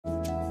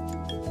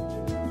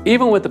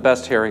Even with the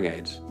best hearing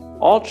aids,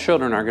 all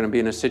children are going to be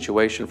in a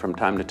situation from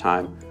time to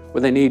time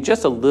where they need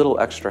just a little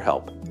extra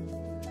help.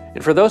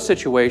 And for those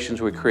situations,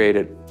 we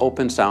created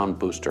OpenSound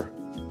Booster.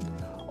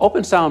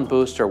 OpenSound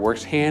Booster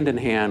works hand in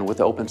hand with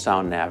the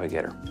OpenSound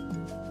Navigator.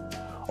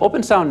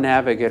 OpenSound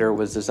Navigator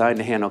was designed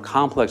to handle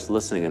complex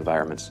listening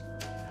environments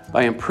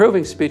by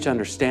improving speech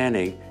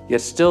understanding, yet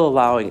still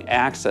allowing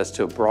access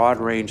to a broad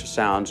range of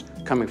sounds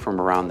coming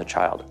from around the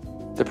child.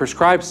 The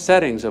prescribed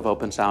settings of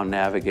OpenSound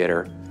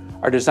Navigator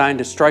are designed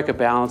to strike a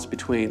balance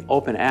between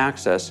open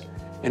access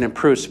and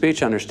improved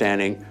speech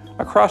understanding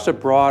across a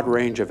broad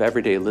range of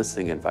everyday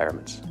listening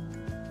environments.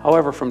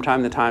 However, from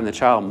time to time, the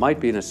child might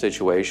be in a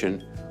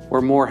situation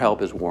where more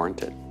help is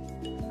warranted.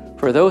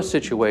 For those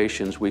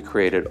situations, we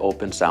created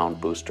OpenSound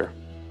Booster.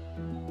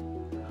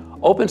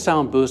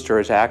 OpenSound Booster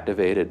is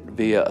activated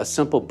via a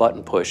simple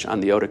button push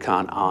on the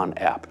Oticon Opn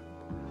app.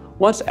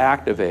 Once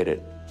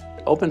activated,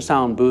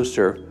 OpenSound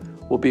Booster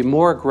will be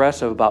more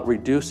aggressive about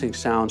reducing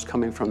sounds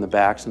coming from the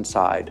backs and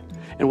side,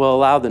 and will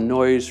allow the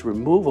noise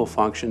removal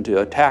function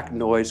to attack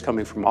noise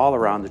coming from all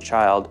around the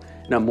child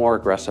in a more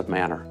aggressive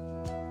manner.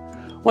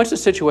 Once the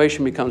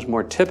situation becomes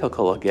more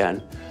typical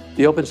again,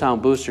 the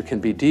OpenSound Booster can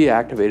be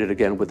deactivated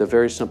again with a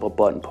very simple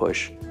button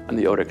push on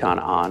the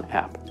Oticon Opn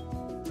app.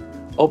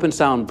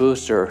 OpenSound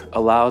Booster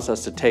allows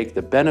us to take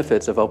the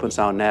benefits of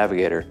OpenSound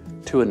Navigator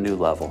to a new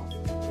level.